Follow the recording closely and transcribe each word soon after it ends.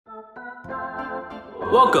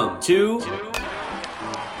Welcome to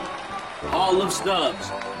Hall of Snubs,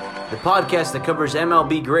 the podcast that covers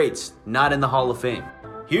MLB greats not in the Hall of Fame.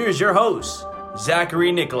 Here's your host,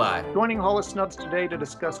 Zachary Nikolai. Joining Hall of Snubs today to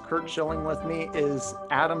discuss Curt Schilling with me is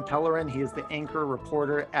Adam Pellerin. He is the anchor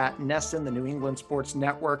reporter at NESN, the New England Sports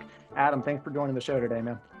Network. Adam, thanks for joining the show today,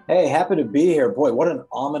 man. Hey, happy to be here. Boy, what an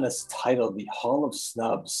ominous title, the Hall of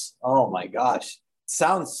Snubs. Oh my gosh,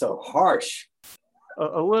 sounds so harsh.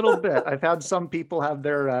 A little bit. I've had some people have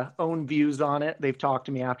their own views on it. They've talked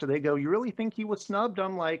to me after. They go, "You really think he was snubbed?"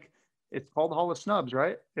 I'm like, it's called Hall of Snubs,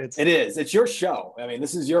 right? It is. It's your show. I mean,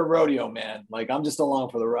 this is your rodeo, man. Like, I'm just along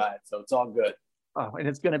for the ride, so it's all good. Oh, and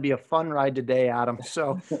it's going to be a fun ride today, Adam.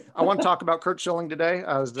 So I want to talk about Curt Schilling today,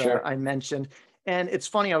 as Sure. I mentioned. And it's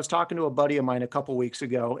funny, I was talking to a buddy of mine a couple weeks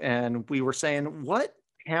ago, and we were saying, what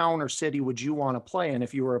town or city would you want to play in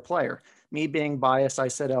if you were a player? Me being biased, I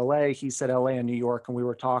said LA, he said LA and New York, and we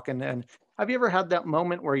were talking. And have you ever had that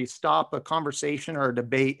moment where you stop a conversation or a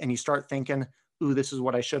debate and you start thinking, ooh, this is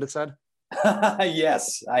what I should have said?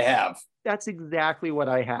 Yes, I have. That's exactly what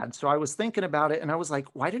I had. So I was thinking about it and I was like,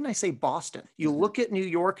 why didn't I say Boston? You look at New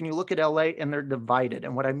York and you look at LA and they're divided.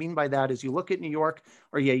 And what I mean by that is you look at New York,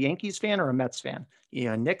 are you a Yankees fan or a Mets fan?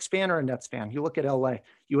 You a Knicks fan or a Nets fan? You look at LA,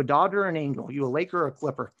 you a Dodger or an Angel? You a Laker or a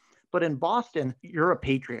Clipper? But in Boston, you're a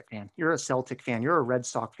Patriot fan, you're a Celtic fan, you're a Red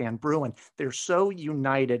Sox fan, Bruin. They're so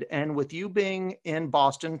united. And with you being in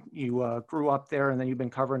Boston, you grew up there and then you've been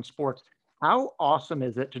covering sports. How awesome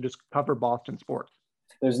is it to just cover Boston sports?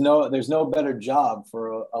 There's no better job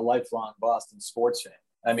for a lifelong Boston sports fan.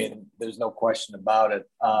 I mean, there's no question about it.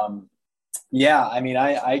 Yeah, I mean,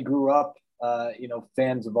 I grew up,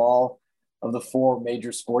 fans of all of the four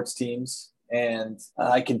major sports teams. And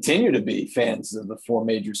I continue to be fans of the four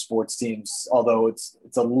major sports teams, although it's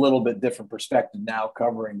a little bit different perspective now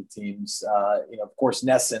covering the teams. Of course,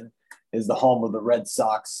 NESN is the home of the Red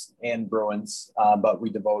Sox and Bruins, but we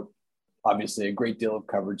devote obviously a great deal of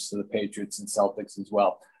coverage to the Patriots and Celtics as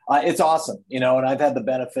well. It's awesome, and I've had the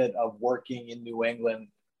benefit of working in New England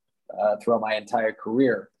throughout my entire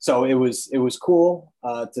career. So it was cool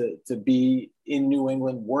to be in New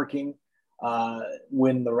England working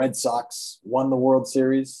when the Red Sox won the World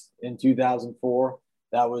Series in 2004.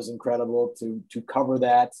 That was incredible to cover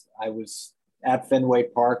that. I was at Fenway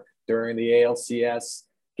Park during the ALCS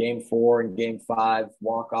Game 4 and Game 5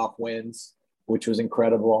 walk-off wins, which was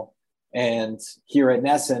incredible. And here at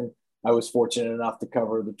NESN, I was fortunate enough to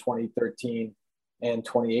cover the 2013 and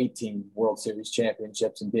 2018 World Series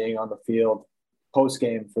championships and being on the field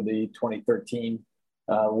post-game for the 2013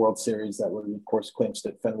 World Series that was, of course, clinched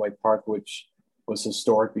at Fenway Park, which was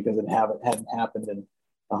historic because it hadn't happened in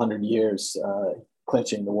 100 years,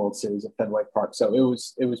 clinching the World Series at Fenway Park. So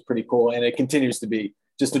it was pretty cool, and it continues to be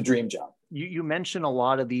just a dream job. You mentioned a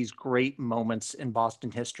lot of these great moments in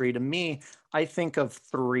Boston history. To me, I think of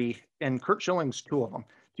three, and Curt Schilling's two of them.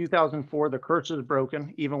 2004, the curse is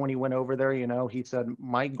broken. Even when he went over there, he said,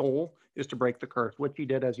 my goal is to break the curse, which he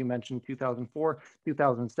did, as you mentioned, 2004,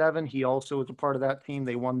 2007. He also was a part of that team.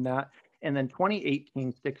 They won that. And then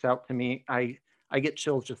 2018 sticks out to me. I get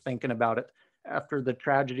chills just thinking about it. After the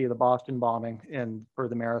tragedy of the Boston bombing and for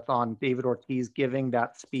the marathon, David Ortiz giving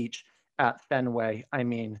that speech at Fenway. I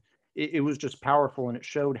mean, it was just powerful, and it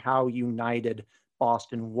showed how united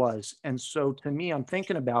Boston was. And so to me, I'm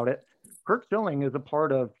thinking about it. Curt Schilling is a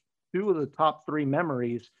part of two of the top three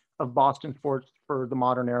memories of Boston sports for the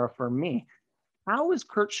modern era for me. How is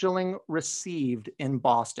Curt Schilling received in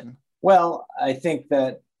Boston? Well, I think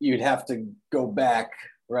that you'd have to go back,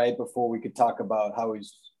 right, before we could talk about how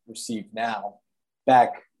he's received now.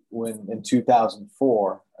 Back when in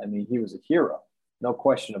 2004, I mean, he was a hero. No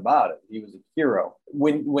question about it. He was a hero.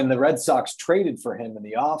 When the Red Sox traded for him in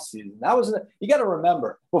the offseason, you got to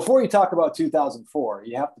remember, before you talk about 2004,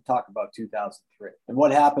 you have to talk about 2003. And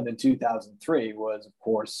what happened in 2003 was, of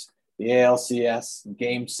course, the ALCS,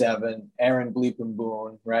 Game 7, Aaron Bleepin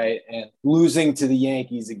Boone, right? And losing to the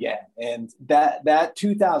Yankees again. And that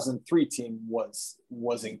 2003 team was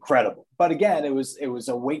incredible. But again, it was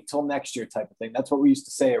a wait till next year type of thing. That's what we used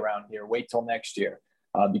to say around here, wait till next year.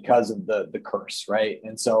 Because of the curse, right?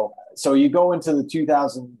 And so you go into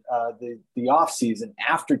the off season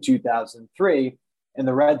after 2003, and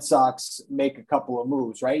the Red Sox make a couple of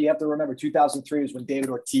moves, right? You have to remember 2003 is when David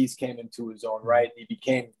Ortiz came into his own, right? He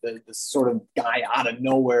became the sort of guy out of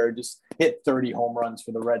nowhere, just hit 30 home runs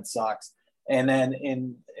for the Red Sox. And then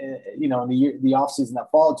in the offseason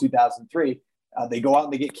that followed 2003, they go out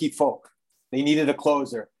and they get Keith Foulke. They needed a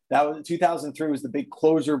closer. That was 2003 was the big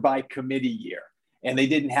closer by committee year. And they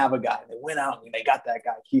didn't have a guy. They went out and they got that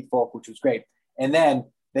guy, Keith Foulke, which was great. And then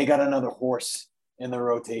they got another horse in the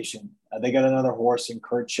rotation. They got another horse in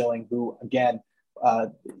Curt Schilling, who again,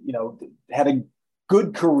 had a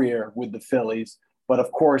good career with the Phillies, but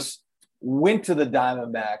of course went to the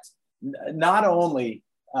Diamondbacks. Not only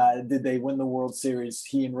did they win the World Series,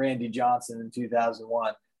 he and Randy Johnson in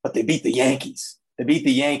 2001, but they beat the Yankees. They beat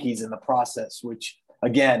the Yankees in the process, which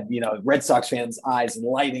again, Red Sox fans' eyes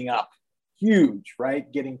lighting up, huge,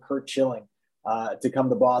 right? Getting Curt Schilling to come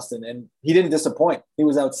to Boston, and he didn't disappoint. He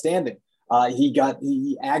was outstanding.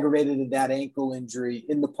 He aggravated that ankle injury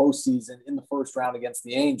in the postseason in the first round against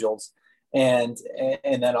the Angels. And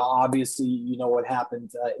then obviously, what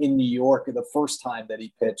happened in New York the first time that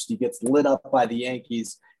he pitched. He gets lit up by the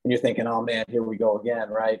Yankees, and you're thinking, oh, man, here we go again,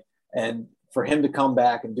 right? And for him to come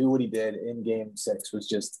back and do what he did in Game 6 was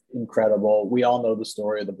just incredible. We all know the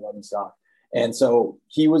story of the bloody sock. And so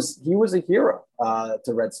he was a hero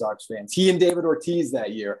to Red Sox fans. He and David Ortiz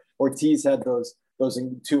that year. Ortiz had those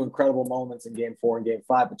two incredible moments in Game 4 and Game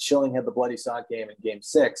 5, but Schilling had the bloody sock game in Game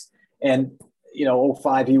 6. And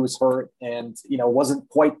 05, he was hurt and, wasn't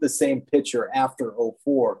quite the same pitcher after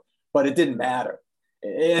 04, but it didn't matter.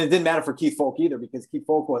 And it didn't matter for Keith Foulke either, because Keith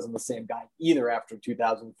Foulke wasn't the same guy either after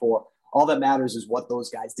 2004. All that matters is what those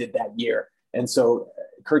guys did that year. And so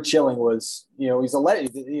Curt Schilling was, he's a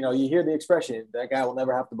legend. You hear the expression, that guy will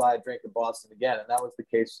never have to buy a drink in Boston again. And that was the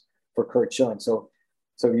case for Curt Schilling. So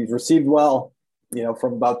he's received well,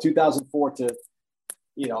 from about 2004 to,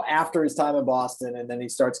 after his time in Boston, and then he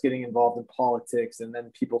starts getting involved in politics, and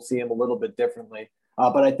then people see him a little bit differently.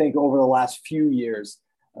 But I think over the last few years,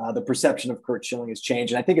 the perception of Curt Schilling has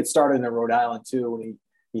changed. And I think it started in Rhode Island too, when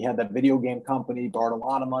he had that video game company, borrowed a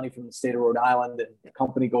lot of money from the state of Rhode Island, and the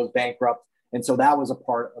company goes bankrupt. And so that was a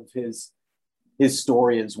part of his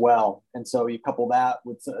story as well. And so you couple that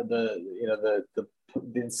with the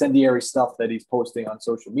incendiary stuff that he's posting on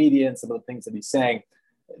social media and some of the things that he's saying,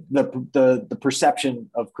 the perception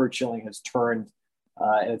of Curt Schilling has turned,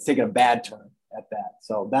 and it's taken a bad turn at that.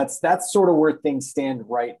 So that's sort of where things stand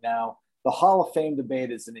right now. The Hall of Fame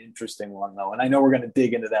debate is an interesting one, though, and I know we're going to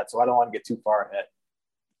dig into that, so I don't want to get too far ahead.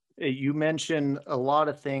 You mentioned a lot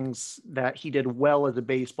of things that he did well as a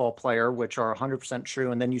baseball player, which are 100%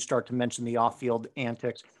 true. And then you start to mention the off-field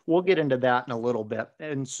antics. We'll get into that in a little bit.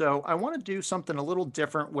 And so I want to do something a little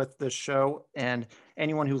different with this show. And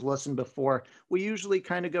anyone who's listened before, we usually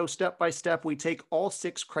kind of go step by step. We take all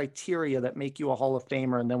 6 criteria that make you a Hall of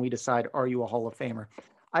Famer, and then we decide, are you a Hall of Famer?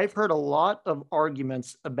 I've heard a lot of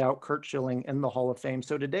arguments about Curt Schilling in the Hall of Fame.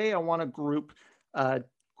 So today I want to group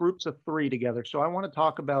groups of 3 together. So I want to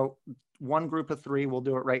talk about one group of 3. We'll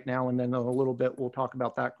do it right now. And then in a little bit, we'll talk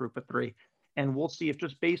about that group of 3. And we'll see if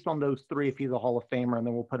just based on those 3, if he's a Hall of Famer, and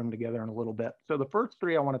then we'll put them together in a little bit. So the first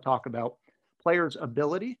 3 I want to talk about: player's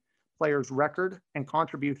ability, player's record, and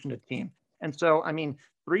contribution to team. And so,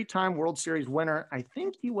 3-time World Series winner. I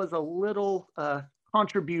think he was a little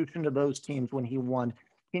contribution to those teams when he won.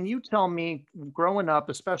 Can you tell me, growing up,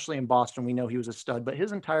 especially in Boston, we know he was a stud, but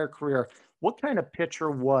his entire career, what kind of pitcher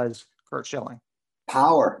was Curt Schilling? A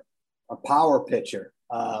power pitcher,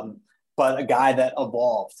 but a guy that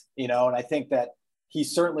evolved, and I think that he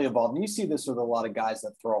certainly evolved. And you see this with a lot of guys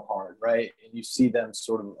that throw hard, right? And you see them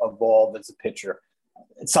sort of evolve as a pitcher.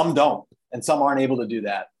 Some don't, and some aren't able to do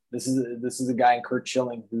that. This is a guy in Curt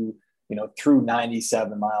Schilling who, threw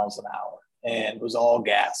 97 miles an hour and was all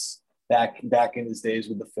gas back in his days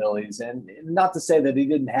with the Phillies. And not to say that he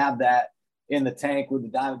didn't have that in the tank with the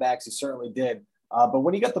Diamondbacks, he certainly did. But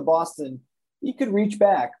when he got to Boston, he could reach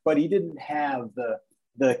back, but he didn't have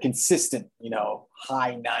the consistent,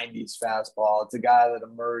 high 90s fastball. It's a guy that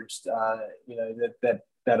emerged, that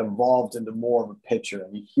evolved into more of a pitcher.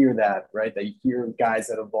 And you hear that, right? That you hear guys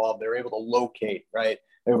that evolve, they're able to locate, right?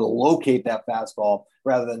 They're able to locate that fastball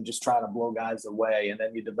rather than just trying to blow guys away. And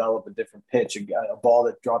then you develop a different pitch, a ball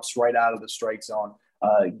that drops right out of the strike zone,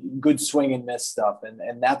 good swing and miss stuff.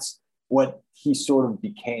 And that's what he sort of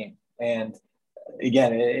became. And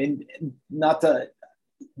again,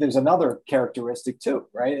 there's another characteristic too,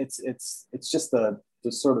 right? It's just the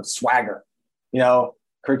sort of swagger,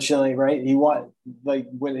 Curt Schilling, right? He won, like,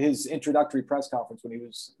 with his introductory press conference when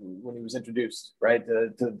he was introduced, right,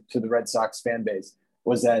 to the Red Sox fan base,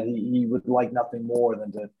 was that he would like nothing more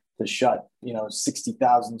than to shut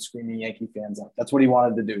 60,000 screaming Yankee fans up. That's what he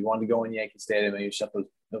wanted to do. He wanted to go in Yankee Stadium and he shut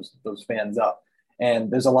those fans up.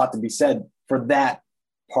 And there's a lot to be said for that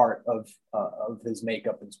part of his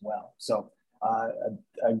makeup as well. So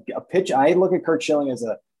a pitch. I look at Curt Schilling as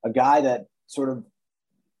a guy that sort of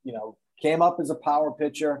came up as a power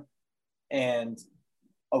pitcher and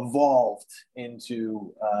evolved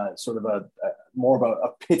into sort of more of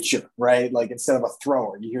a pitcher, right? Like instead of a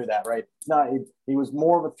thrower, you hear that, right? It's not. He was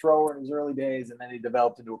more of a thrower in his early days, and then he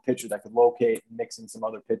developed into a pitcher that could locate and mix in some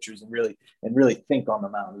other pitchers and really think on the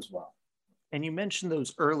mound as well. And you mentioned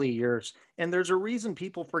those early years, and there's a reason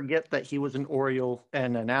people forget that he was an Oriole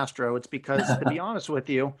and an Astro. It's because, to be honest with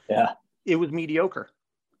you, yeah, it was mediocre.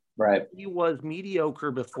 Right. He was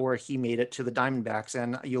mediocre before he made it to the Diamondbacks.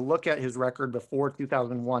 And you look at his record before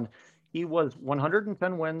 2001, he was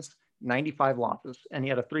 110 wins, 95 losses, and he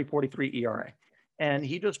had a 3.43 ERA. And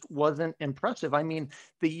he just wasn't impressive. I mean,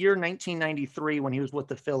 the year 1993, when he was with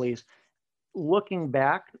the Phillies, looking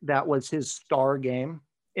back, that was his star game.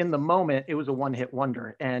 In the moment, it was a one-hit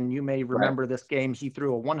wonder. And you may remember this game. He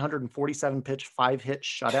threw a 147 pitch, 5-hit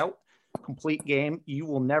shutout, complete game. You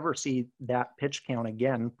will never see that pitch count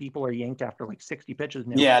again. People are yanked after like 60 pitches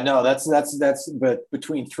now. Yeah, no, that's but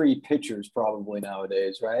between 3 pitchers probably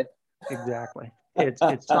nowadays, right? Exactly.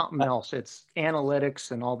 It's something else. It's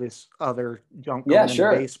analytics and all this other junk Yeah, going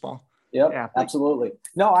sure. into baseball. Yep, Yeah, absolutely.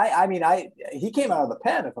 No, I mean, he came out of the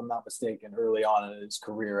pen, if I'm not mistaken, early on in his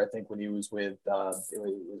career. I think when he was with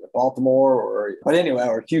Baltimore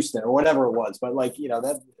or Houston or whatever it was. But like,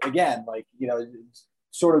 that again, like,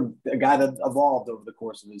 sort of a guy that evolved over the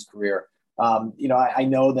course of his career. I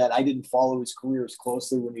know that I didn't follow his career as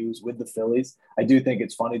closely when he was with the Phillies. I do think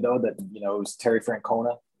it's funny though that it was Terry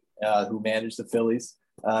Francona who managed the Phillies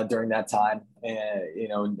during that time,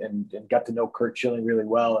 and got to know Curt Schilling really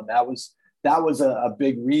well, and that was a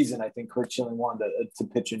big reason I think Curt Schilling wanted to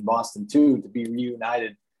pitch in Boston too, to be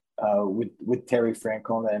reunited with Terry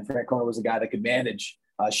Francona, and Francona was a guy that could manage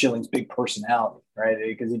Schilling's big personality, right?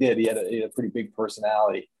 Because he had a pretty big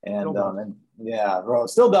personality, and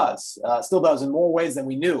still does in more ways than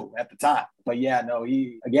we knew at the time. But yeah, no,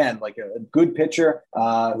 he again like a good pitcher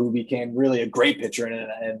who became really a great pitcher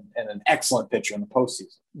and an excellent pitcher in the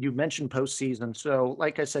postseason. You mentioned postseason, so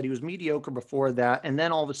like I said, he was mediocre before that, and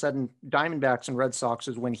then all of a sudden, Diamondbacks and Red Sox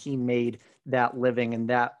is when he made that living and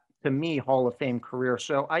that, to me, Hall of Fame career.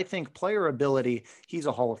 So I think player ability, he's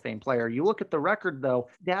a Hall of Fame player. You look at the record, though,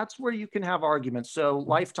 that's where you can have arguments. So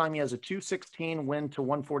lifetime, he has a 216 win to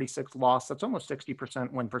 146 loss. That's almost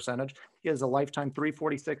 60% win percentage. He has a lifetime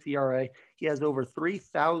 3.46 ERA. He has over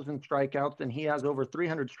 3,000 strikeouts, and he has over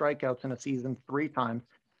 300 strikeouts in a season 3 times.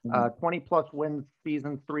 20-plus wins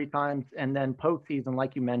seasons 3 times. And then postseason,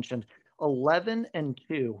 like you mentioned,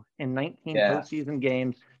 11-2 in 19 postseason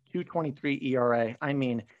games, 2.23 ERA. I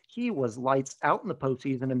mean, he was lights out in the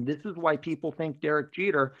postseason, and this is why people think Derek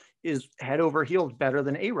Jeter is head over heels better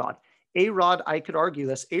than A-Rod. A-Rod, I could argue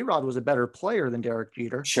this, A-Rod was a better player than Derek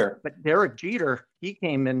Jeter. Sure. But Derek Jeter, he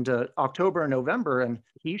came into October and November, and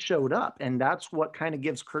he showed up, and that's what kind of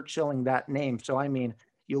gives Curt Schilling that name. So, I mean,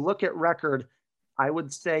 you look at record, I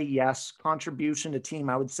would say yes. Contribution to team,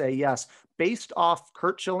 I would say yes. Based off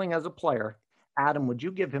Curt Schilling as a player, Adam, would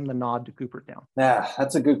you give him the nod to Cooperstown? Yeah,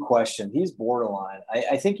 that's a good question. He's borderline.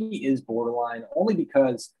 I think he is borderline only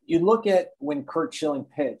because you look at when Curt Schilling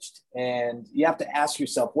pitched and you have to ask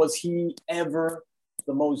yourself, was he ever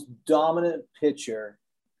the most dominant pitcher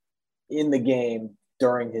in the game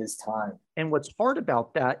during his time? And what's hard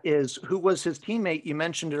about that is who was his teammate? You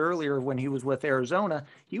mentioned it earlier when he was with Arizona.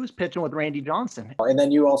 He was pitching with Randy Johnson. And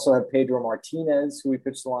then you also have Pedro Martinez, who he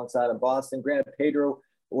pitched alongside in Boston. Granted, Pedro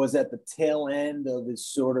was at the tail end of his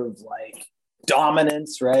sort of like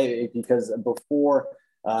dominance, right? Because before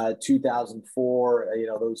 2004,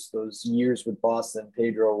 those years with Boston,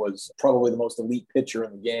 Pedro was probably the most elite pitcher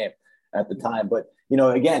in the game at the time. But,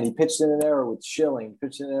 again, he pitched in an era with Schilling,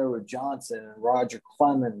 pitched in an era with Johnson and Roger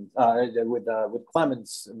Clemens, with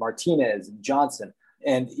Clemens, Martinez and Johnson.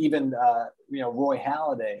 And even, Roy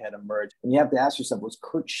Halladay had emerged. And you have to ask yourself, was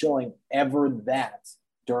Curt Schilling ever that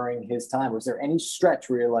during his time? Was there any stretch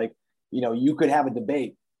where you're like, you could have a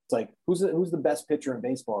debate? It's like, who's the best pitcher in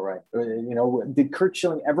baseball, right? Did Curt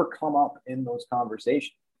Schilling ever come up in those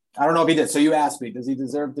conversations? I don't know if he did. So you asked me, does he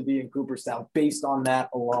deserve to be in Cooperstown based on that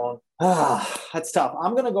alone? That's tough.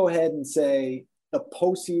 I'm going to go ahead and say the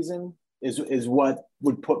postseason is what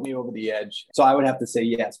would put me over the edge. So I would have to say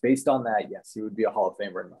yes. Based on that, yes, he would be a Hall of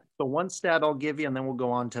Famer in mine. So one stat I'll give you, and then we'll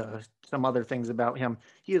go on to some other things about him.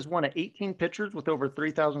 He is one of 18 pitchers with over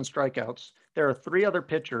 3,000 strikeouts. There are 3 other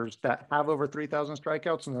pitchers that have over 3,000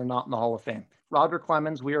 strikeouts, and they're not in the Hall of Fame. Roger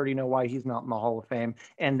Clemens, we already know why he's not in the Hall of Fame.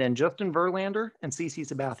 And then Justin Verlander and CC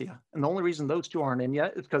Sabathia. And the only reason those 2 aren't in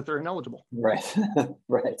yet is because they're ineligible. Right.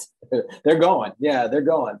 Right. They're going. Yeah, they're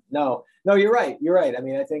going. No, you're right. You're right. I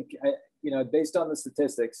mean, I think based on the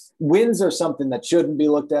statistics, wins are something that shouldn't be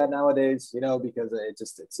looked at nowadays,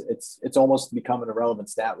 because it's almost become an irrelevant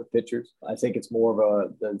stat with pitchers. I think it's more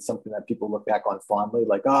of something that people look back on fondly,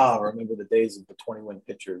 like, remember the days of the 20-win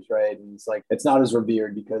pitchers, right? And it's like, it's not as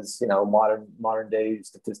revered because, modern day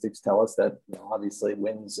statistics tell us that, obviously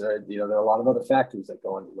wins are, there are a lot of other factors that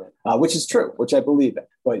go into win, which is true, which I believe in.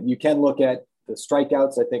 But you can look at the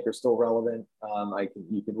strikeouts, I think, are still relevant.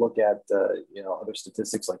 You can look at other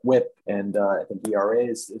statistics like WHIP, and I think ERA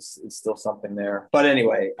is still something there. But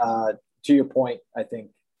anyway, to your point, I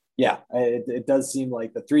think, it does seem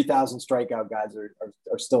like the 3,000 strikeout guys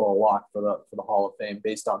are still a lock for the Hall of Fame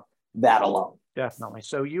based on that alone. Definitely.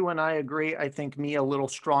 So you and I agree. I think me a little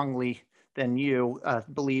strongly than you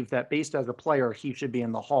believe that based as a player, he should be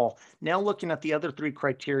in the Hall. Now looking at the other three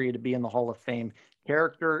criteria to be in the Hall of Fame: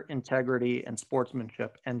 character, integrity, and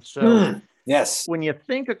sportsmanship. And so yes, when you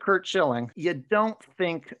think of Curt Schilling, you don't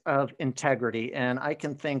think of integrity. And I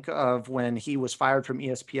can think of when he was fired from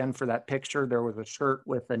ESPN for that picture, there was a shirt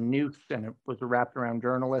with a noose and it was wrapped around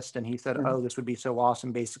journalists. And he said, this would be so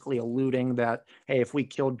awesome, basically alluding that, hey, if we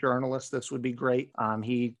killed journalists, this would be great.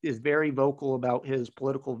 He is very vocal about his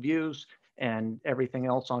political views and everything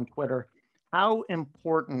else on Twitter. How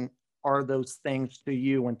important are those things to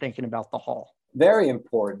you when thinking about the Hall? Very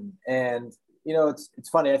important. And, it's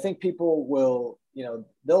funny. I think people will,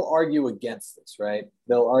 they'll argue against this, right?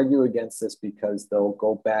 They'll argue against this because they'll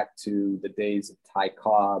go back to the days of Ty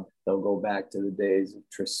Cobb. They'll go back to the days of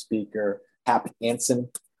Tris Speaker, Hap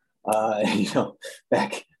Hansen,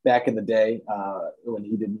 back in the day when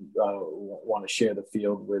he didn't want to share the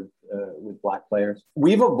field with Black players.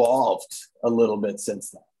 We've evolved a little bit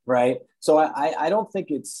since then. Right. So I don't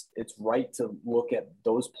think it's right to look at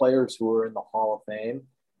those players who are in the Hall of Fame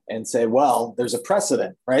and say, well, there's a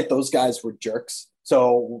precedent, right? Those guys were jerks.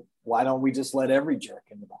 So why don't we just let every jerk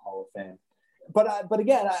into the Hall of Fame? But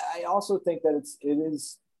again, I also think that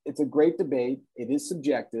it's a great debate. It is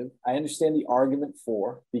subjective. I understand the argument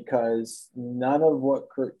because none of what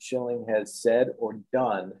Curt Schilling has said or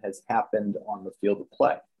done has happened on the field of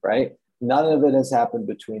play, right? None of it has happened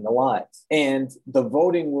between the lines. And the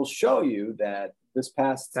voting will show you that this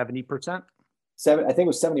past 70%. I think it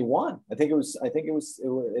was 71. I think it was,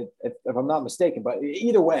 if I'm not mistaken, but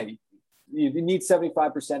either way, you need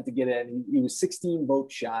 75% to get in. He was 16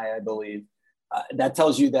 votes shy, I believe. That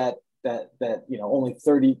tells you that only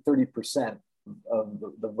 30% of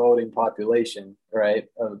the voting population, right,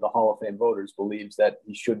 of the Hall of Fame voters believes that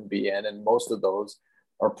he shouldn't be in. And most of those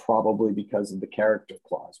are probably because of the character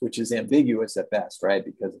clause, which is ambiguous at best, right?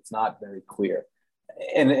 Because it's not very clear.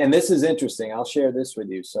 And this is interesting. I'll share this with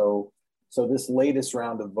you. So this latest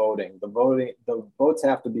round of voting, the votes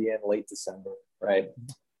have to be in late December, right?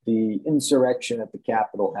 The insurrection at the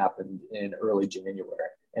Capitol happened in early January.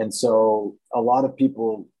 And so a lot of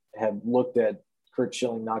people have looked at Curt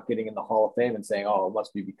Schilling not getting in the Hall of Fame and saying, it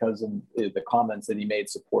must be because of the comments that he made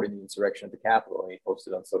supporting the insurrection at the Capitol and he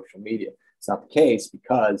posted on social media. It's not the case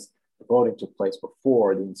because the voting took place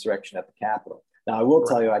before the insurrection at the Capitol. Now, I will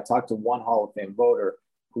tell you, I talked to one Hall of Fame voter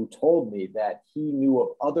who told me that he knew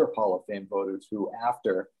of other Hall of Fame voters who,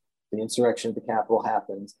 after the insurrection at the Capitol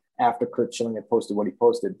happened, after Curt Schilling had posted what he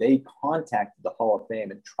posted, they contacted the Hall of Fame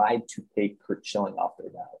and tried to take Curt Schilling off their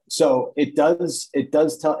ballot. So it tells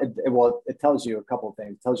you a couple of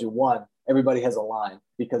things. It tells you, one, everybody has a line,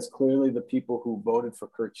 because clearly the people who voted for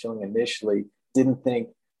Curt Schilling initially didn't think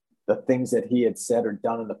the things that he had said or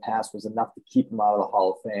done in the past was enough to keep him out of the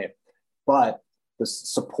Hall of Fame. But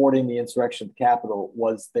supporting the insurrection at the Capitol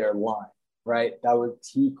was their line, right?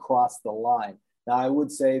 He crossed the line. Now, I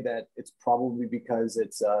would say that it's probably because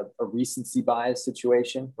it's a recency bias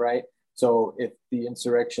situation, right? So if the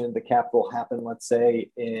insurrection at the Capitol happened, let's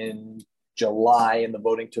say in July and the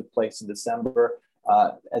voting took place in December,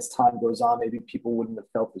 as time goes on, maybe people wouldn't have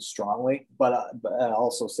felt as strongly. But I'll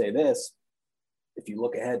also say this: if you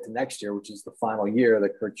look ahead to next year, which is the final year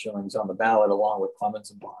that Curt Schilling's on the ballot, along with Clemens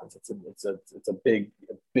and Bonds, it's a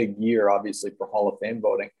big year, obviously, for Hall of Fame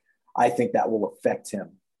voting. I think that will affect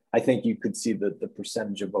him. I think you could see the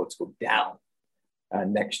percentage of votes go down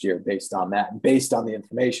next year based on that, based on the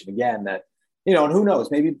information again that, and who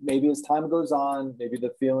knows, maybe as time goes on, maybe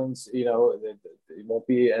the feelings, they won't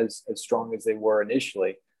be as strong as they were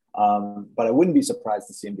initially. But I wouldn't be surprised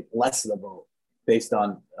to see him get less of the vote based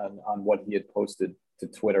on what he had posted to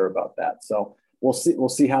Twitter about that. So we'll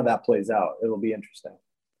see how that plays out. It'll be interesting.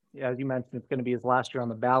 Yeah, as you mentioned, it's going to be his last year on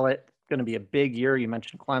the ballot. It's going to be a big year. You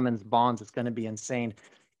mentioned Clemens, Bonds. It's going to be insane.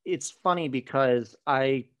 It's funny because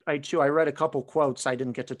I read a couple quotes. I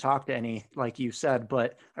didn't get to talk to any, like you said,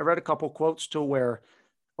 but I read a couple quotes to where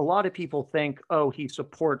a lot of people think, oh, he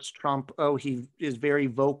supports Trump. Oh, he is very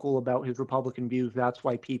vocal about his Republican views. That's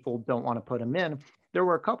why people don't want to put him in. There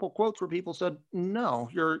were a couple quotes where people said, no,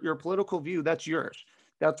 your political view, that's yours.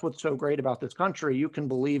 That's what's so great about this country. You can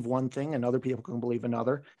believe one thing and other people can believe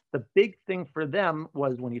another. The big thing for them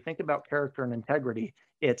was, when you think about character and integrity,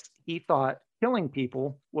 it's he thought killing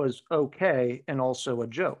people was okay and also a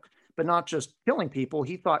joke. But not just killing people,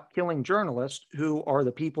 he thought killing journalists, who are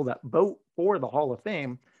the people that vote for the Hall of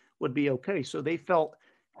Fame, would be okay. So they felt,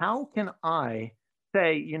 how can I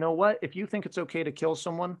say, you know what, if you think it's okay to kill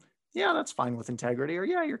someone, yeah, that's fine with integrity, or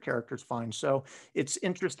yeah, your character's fine. So it's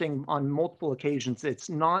interesting on multiple occasions. It's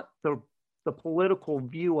not the political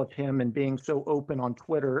view of him and being so open on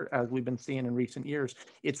Twitter, as we've been seeing in recent years.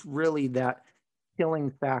 It's really that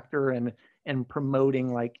killing factor and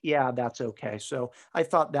promoting, like, yeah, that's okay. So I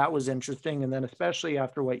thought that was interesting. And then especially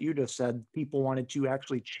after what you just said, people wanted to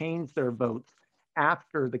actually change their votes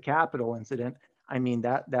after the Capitol incident. I mean,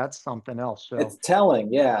 that's something else. So it's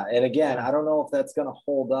telling, yeah. And again, yeah. I don't know if that's going to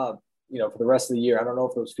hold up, for the rest of the year. I don't know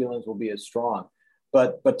if those feelings will be as strong.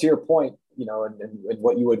 But to your point, and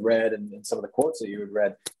what you had read and some of the quotes that you had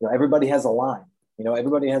read, everybody has a line.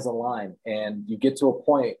 Everybody has a line, and you get to a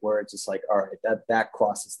point where it's just like, all right, that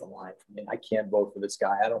crosses the line for me. I can't vote for this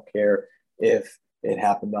guy. I don't care if it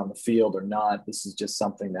happened on the field or not. This is just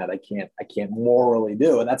something that I can't morally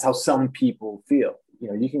do. And that's how some people feel.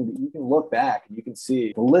 You can look back and you can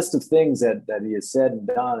see the list of things that he has said and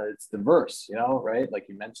done. It's diverse, right? Like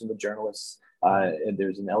you mentioned, the journalists.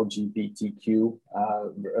 There's an LGBTQ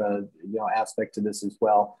aspect to this as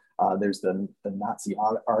well. There's the Nazi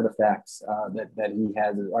artifacts that he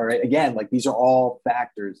has. All right, again, like these are all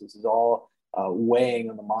factors. This is all weighing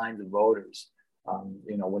on the minds of voters,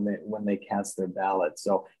 when they cast their ballot.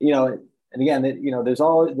 So, and again, there's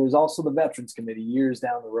also the Veterans Committee years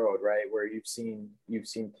down the road, right, where you've seen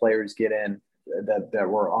players get in that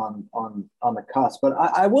were on the cusp. But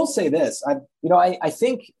I will say this, I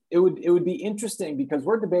think it would be interesting, because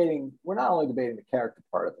we're not only debating the character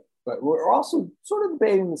part of it, but we're also sort of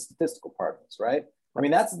debating the statistical part of this, right? I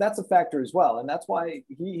mean, that's a factor as well, and that's why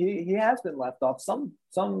he has been left off some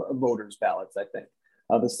voters' ballots, I think.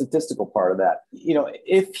 The statistical part of that,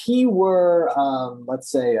 if he were, let's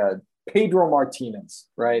say, Pedro Martinez,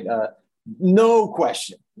 right? No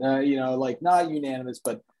question, like not unanimous,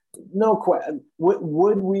 but no question.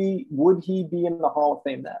 Would he be in the Hall of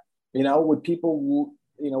Fame then?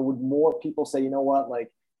 Would more people say,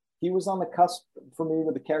 like, he was on the cusp for me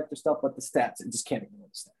with the character stuff, but the stats, I just can't ignore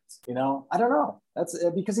the stats. I don't know. That's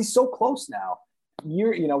because he's so close now.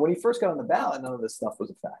 When he first got on the ballot, none of this stuff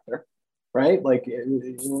was a factor, right? Like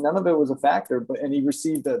none of it was a factor, and he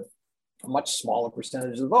received a much smaller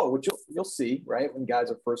percentage of the vote, which you'll see, right, when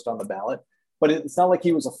guys are first on the ballot. But it's not like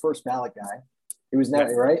he was a first ballot guy. He was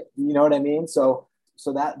never, right? You know what I mean? So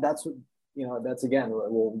that's what, that's, again,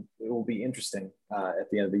 it will be interesting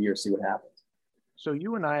at the end of the year, see what happens. So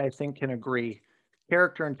you and I think, can agree,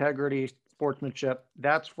 character, integrity, sportsmanship,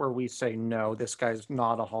 that's where we say, no, this guy's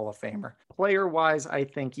not a Hall of Famer. Player-wise, I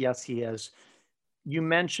think, yes, he is. You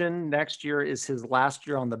mentioned next year is his last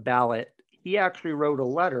year on the ballot. He actually wrote a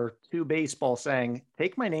letter to baseball saying,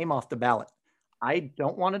 take my name off the ballot. I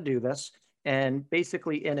don't want to do this. And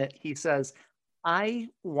basically in it, he says, I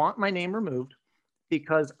want my name removed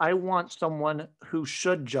because I want someone who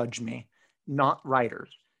should judge me, not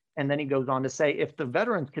writers. And then he goes on to say, if the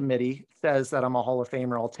Veterans Committee says that I'm a Hall of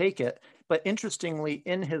Famer, I'll take it. But interestingly,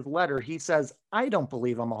 in his letter, he says, I don't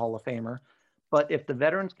believe I'm a Hall of Famer. But if the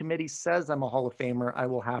Veterans Committee says I'm a Hall of Famer, I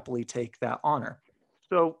will happily take that honor.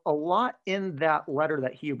 So a lot in that letter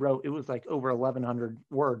that he wrote, it was like over 1,100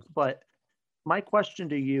 words. But my question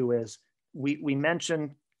to you is, we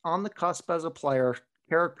mentioned on the cusp as a player,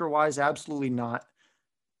 character-wise, absolutely not.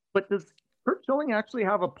 But does Curt Schilling actually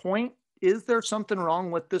have a point? Is there something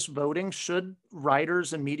wrong with this voting? Should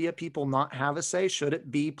writers and media people not have a say? Should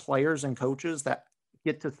it be players and coaches that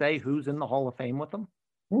get to say who's in the Hall of Fame with them?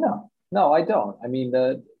 No, I don't. I mean,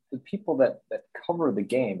 the people that cover the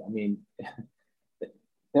game, I mean,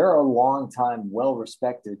 there are long-time,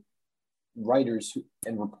 well-respected writers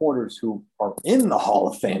and reporters who are in the Hall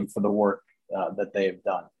of Fame for the work that they have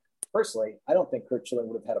done. Personally, I don't think Curt Schilling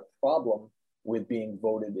would have had a problem with being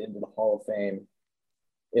voted into the Hall of Fame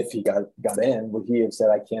if he got in. Would he have said,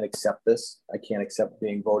 I can't accept this? I can't accept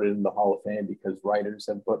being voted in the Hall of Fame because writers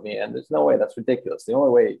have put me in? There's no way. That's ridiculous. The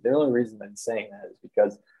only reason I'm saying that is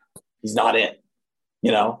because he's not in.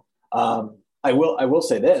 I will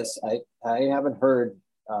say this. I haven't heard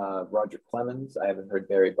Roger Clemens. I haven't heard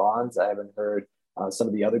Barry Bonds. I haven't heard some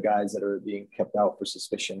of the other guys that are being kept out for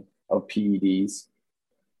suspicion of PEDs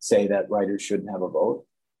say that writers shouldn't have a vote.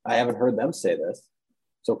 I haven't heard them say this.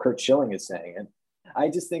 So Curt Schilling is saying it. I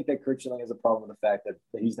just think that Curt Schilling has a problem with the fact that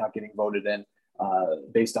he's not getting voted in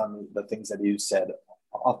based on the things that he's said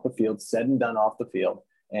off the field, said and done off the field.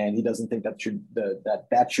 And he doesn't think that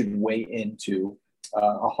should weigh into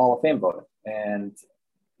a Hall of Fame voting. And,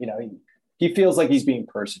 he feels like he's being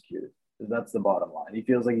persecuted. That's the bottom line. He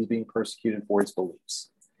feels like he's being persecuted for his beliefs.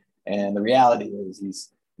 And the reality is he's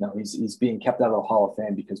being kept out of the Hall of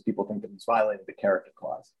Fame because people think that he's violated the character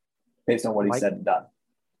clause based on what he said and done.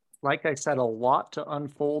 Like I said, a lot to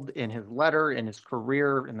unfold in his letter, in his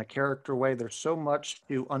career, in the character way. There's so much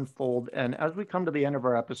to unfold. And as we come to the end of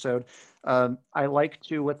our episode, I like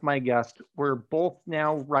to, with my guest, we're both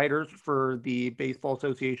now writers for the Baseball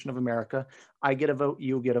Association of America. I get a vote,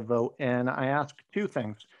 you get a vote. And I ask two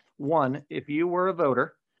things. One, if you were a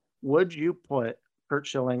voter, would you put Curt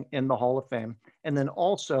Schilling in the Hall of Fame? And then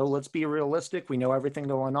also, let's be realistic. We know everything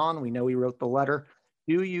going on. We know he wrote the letter.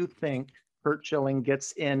 Do you think Curt Schilling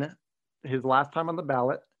gets in his last time on the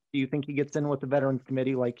ballot? Do you think he gets in with the Veterans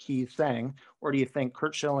Committee like he's saying? Or do you think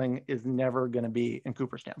Curt Schilling is never going to be in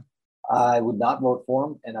Cooperstown? I would not vote for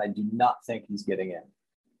him, and I do not think he's getting in.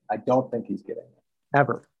 I don't think he's getting in.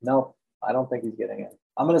 Ever? No, I don't think he's getting in.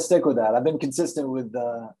 I'm going to stick with that. I've been consistent with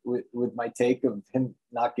my take of him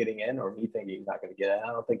not getting in, or me thinking he's not going to get in. I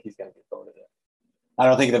don't think he's going to get voted in. I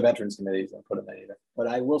don't think the Veterans Committee is going to put him in either. But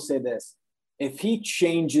I will say this. If he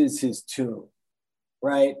changes his tune,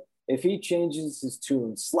 right? If he changes his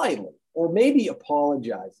tune slightly, or maybe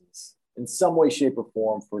apologizes in some way, shape, or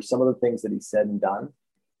form for some of the things that he said and done,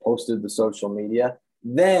 posted to social media,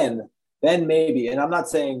 then maybe, and I'm not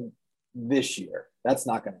saying this year, that's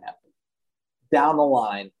not going to happen. Down the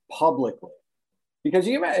line, publicly, because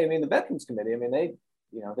the Veterans Committee, they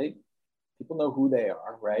people know who they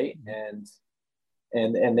are, right? And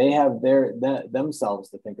they have themselves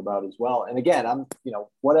to think about as well. And again, I'm,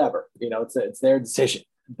 whatever, it's their decision.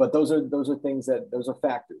 But those are things those are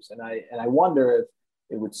factors. And I wonder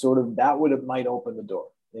if it would might open the door,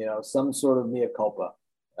 some sort of mea culpa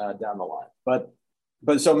down the line.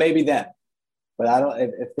 But so maybe then. But I don't.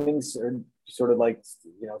 If things are sort of like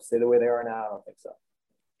stay the way they are now, I don't think so.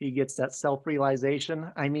 He gets that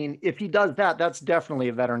self-realization. I mean, if he does that, that's definitely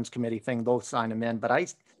a Veterans Committee thing. They'll sign him in. But I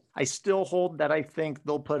still hold that I think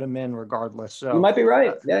they'll put him in regardless. So you might be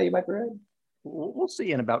right. Yeah, you might be right. We'll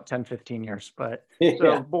see in about 10, 15 years. But yeah.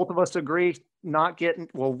 So both of us agree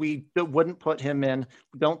we wouldn't put him in.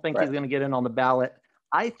 We don't think he's going to get in on the ballot.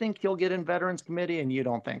 I think he'll get in Veterans Committee, and you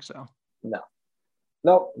don't think so? No,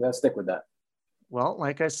 I'm going to stick with that. Well,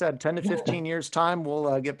 like I said, 10 to 15 years time,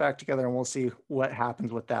 we'll get back together and we'll see what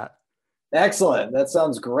happens with that. Excellent. That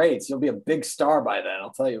sounds great. You'll be a big star by then.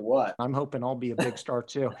 I'll tell you what. I'm hoping I'll be a big star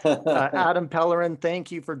too. Adam Pellerin,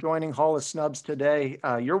 thank you for joining Hall of Snubs today.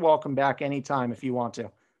 You're welcome back anytime if you want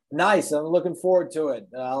to. Nice. I'm looking forward to it.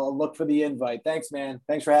 I'll look for the invite. Thanks, man.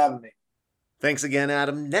 Thanks for having me. Thanks again,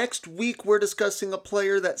 Adam. Next week, we're discussing a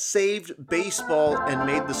player that saved baseball and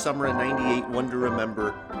made the summer of '98 one to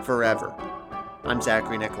remember forever. I'm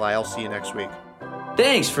Zachary Nikolai. I'll see you next week.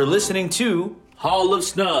 Thanks for listening to Hall of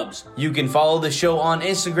Snubs. You can follow the show on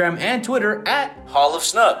Instagram and Twitter at Hall of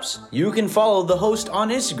Snubs. You can follow the host on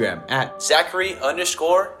Instagram at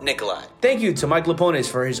Zachary_Nikolai. Thank you to Mike Lapones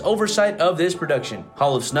for his oversight of this production.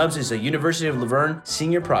 Hall of Snubs is a University of Laverne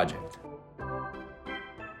senior project.